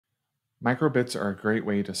Microbits are a great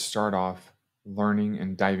way to start off learning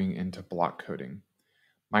and diving into block coding.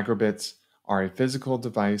 Microbits are a physical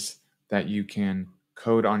device that you can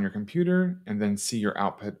code on your computer and then see your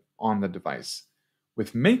output on the device.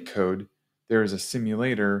 With Makecode, there is a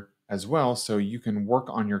simulator as well, so you can work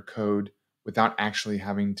on your code without actually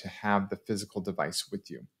having to have the physical device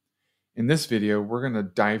with you. In this video, we're going to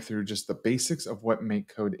dive through just the basics of what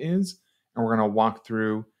Makecode is, and we're going to walk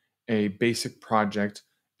through a basic project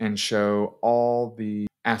and show all the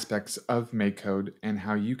aspects of Makecode and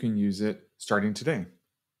how you can use it starting today.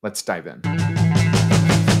 Let's dive in.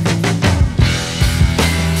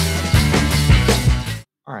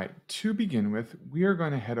 All right, to begin with, we are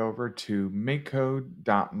going to head over to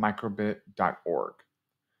makecode.microbit.org.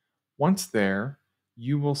 Once there,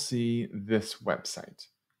 you will see this website.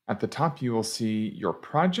 At the top, you will see your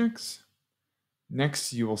projects.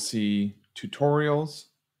 Next, you will see tutorials.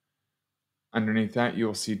 Underneath that, you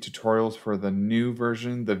will see tutorials for the new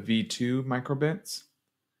version, the V2 microbits.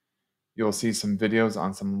 You'll see some videos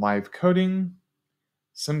on some live coding,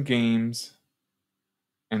 some games,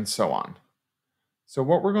 and so on. So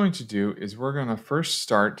what we're going to do is we're going to first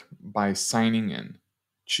start by signing in.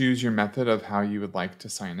 Choose your method of how you would like to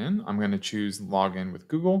sign in. I'm going to choose login with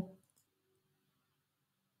Google.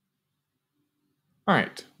 All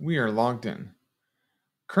right, we are logged in.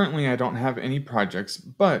 Currently, I don't have any projects,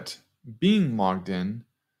 but being logged in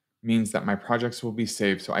means that my projects will be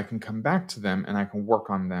saved so I can come back to them and I can work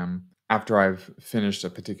on them after I've finished a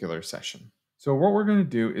particular session. So what we're going to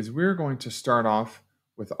do is we're going to start off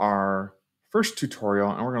with our first tutorial,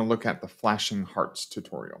 and we're going to look at the flashing hearts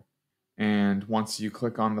tutorial. And once you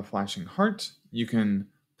click on the flashing heart, you can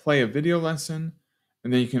play a video lesson,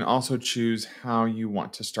 and then you can also choose how you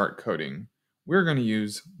want to start coding. We're going to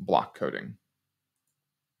use block coding.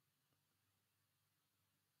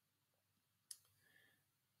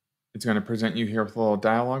 It's going to present you here with a little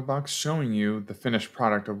dialog box showing you the finished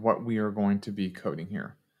product of what we are going to be coding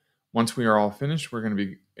here. Once we are all finished, we're going to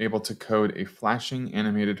be able to code a flashing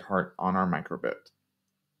animated heart on our microbit.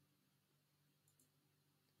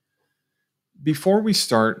 Before we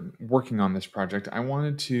start working on this project, I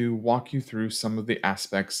wanted to walk you through some of the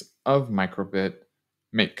aspects of microbit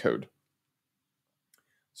Makecode.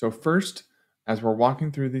 So first, as we're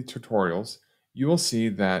walking through the tutorials, you will see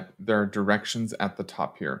that there are directions at the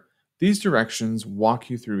top here. These directions walk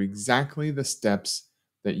you through exactly the steps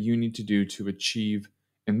that you need to do to achieve,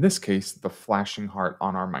 in this case, the flashing heart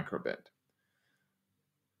on our microbit.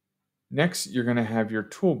 Next, you're going to have your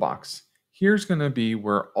toolbox. Here's going to be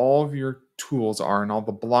where all of your tools are and all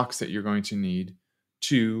the blocks that you're going to need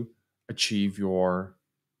to achieve your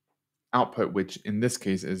output, which in this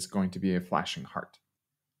case is going to be a flashing heart.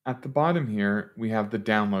 At the bottom here, we have the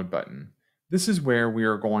download button. This is where we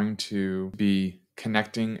are going to be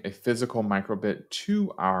connecting a physical microbit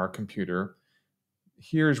to our computer.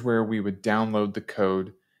 Here's where we would download the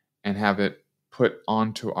code and have it put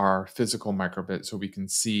onto our physical microbit so we can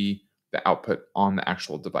see the output on the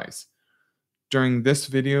actual device. During this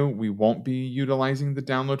video, we won't be utilizing the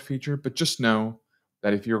download feature, but just know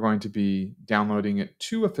that if you're going to be downloading it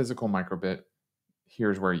to a physical microbit,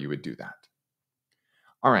 here's where you would do that.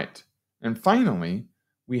 All right, and finally,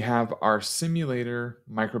 we have our simulator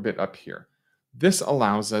microbit up here. This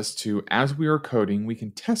allows us to, as we are coding, we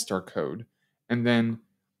can test our code, and then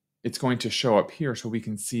it's going to show up here so we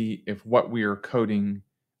can see if what we are coding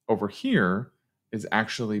over here is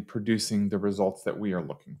actually producing the results that we are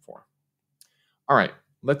looking for. All right,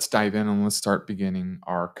 let's dive in and let's start beginning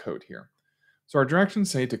our code here. So our directions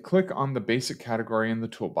say to click on the basic category in the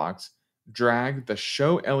toolbox, drag the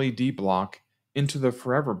Show LED block into the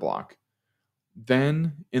Forever block.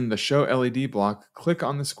 Then in the Show LED block, click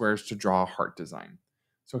on the squares to draw a heart design.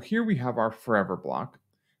 So here we have our Forever block.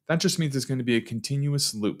 That just means it's going to be a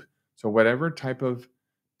continuous loop. So whatever type of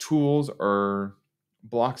tools or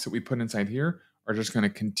blocks that we put inside here are just going to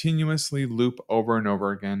continuously loop over and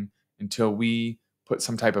over again until we put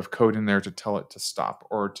some type of code in there to tell it to stop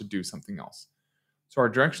or to do something else. So our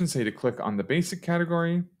directions say to click on the basic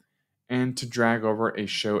category and to drag over a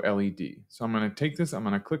Show LED. So I'm going to take this, I'm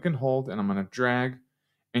going to click and hold, and I'm going to drag,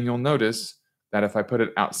 and you'll notice that if I put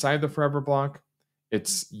it outside the Forever block,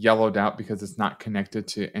 it's yellowed out because it's not connected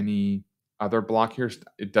to any other block here.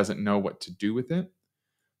 It doesn't know what to do with it.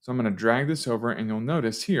 So I'm going to drag this over, and you'll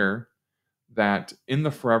notice here that in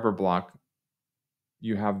the Forever block,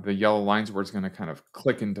 you have the yellow lines where it's going to kind of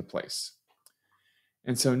click into place.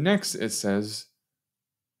 And so next it says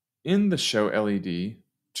in the Show LED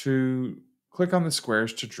to click on the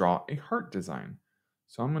squares to draw a heart design.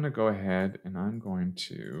 So I'm going to go ahead and I'm going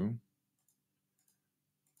to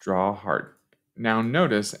draw a heart. Now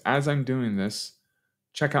notice, as I'm doing this,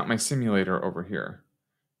 check out my simulator over here.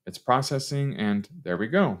 It's processing, and there we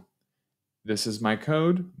go. This is my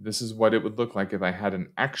code. This is what it would look like if I had an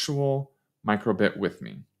actual microbit with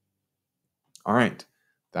me. All right,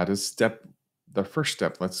 that is the first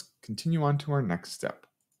step. Let's continue on to our next step.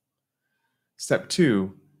 Step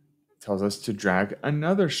 2 tells us to drag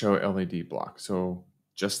another show LED block. So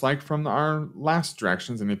just like from our last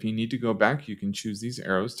directions, and if you need to go back, you can choose these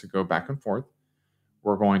arrows to go back and forth.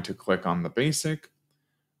 We're going to click on the basic.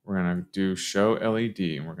 We're going to do show LED,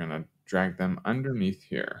 and we're going to drag them underneath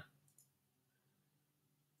here.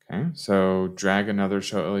 Okay, so drag another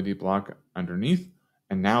show LED block underneath.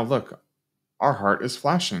 And now look, our heart is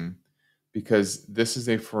flashing because this is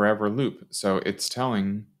a forever loop. So it's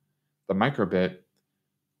telling the microbit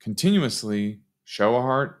continuously show a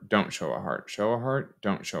heart, don't show a heart, show a heart,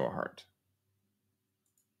 don't show a heart.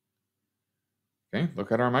 Okay,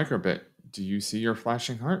 look at our microbit. Do you see your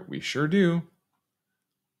flashing heart? We sure do.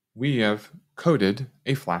 We have coded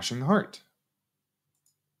a flashing heart.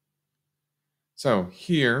 So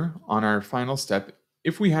here on our final step,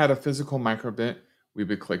 if we had a physical microbit, we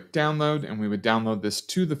would click download and we would download this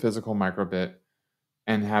to the physical microbit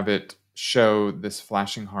and have it show this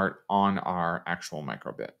flashing heart on our actual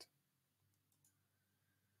microbit.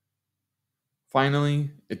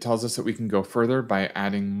 Finally, it tells us that we can go further by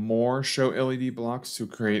adding more show LED blocks to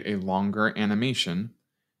create a longer animation.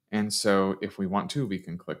 And so if we want to, we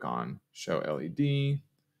can click on show LED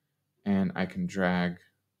and I can drag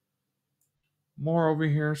more over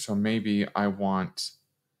here. So maybe I want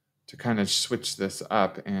to kind of switch this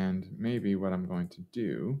up, and maybe what I'm going to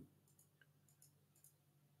do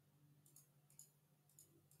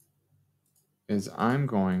is I'm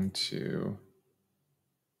going to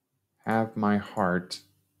have my heart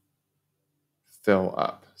fill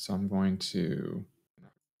up. So I'm going to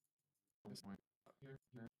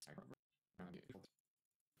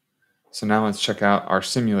so now let's check out our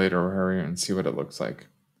simulator area and see what it looks like.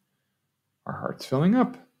 Our heart's filling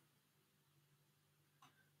up.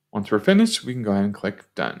 Once we're finished, we can go ahead and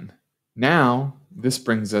click done. Now, this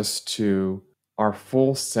brings us to our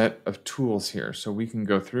full set of tools here. So we can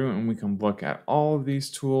go through and we can look at all of these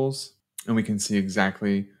tools and we can see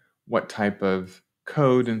exactly what type of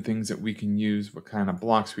code and things that we can use, what kind of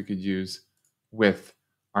blocks we could use with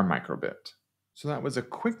our microbit. So that was a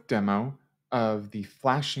quick demo of the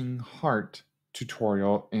flashing heart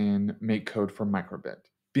tutorial in Makecode for Microbit.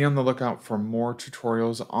 Be on the lookout for more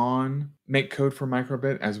tutorials on Makecode for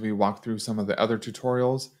Microbit as we walk through some of the other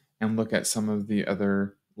tutorials and look at some of the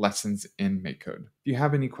other lessons in Makecode. If you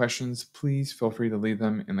have any questions, please feel free to leave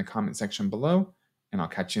them in the comment section below, and I'll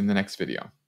catch you in the next video.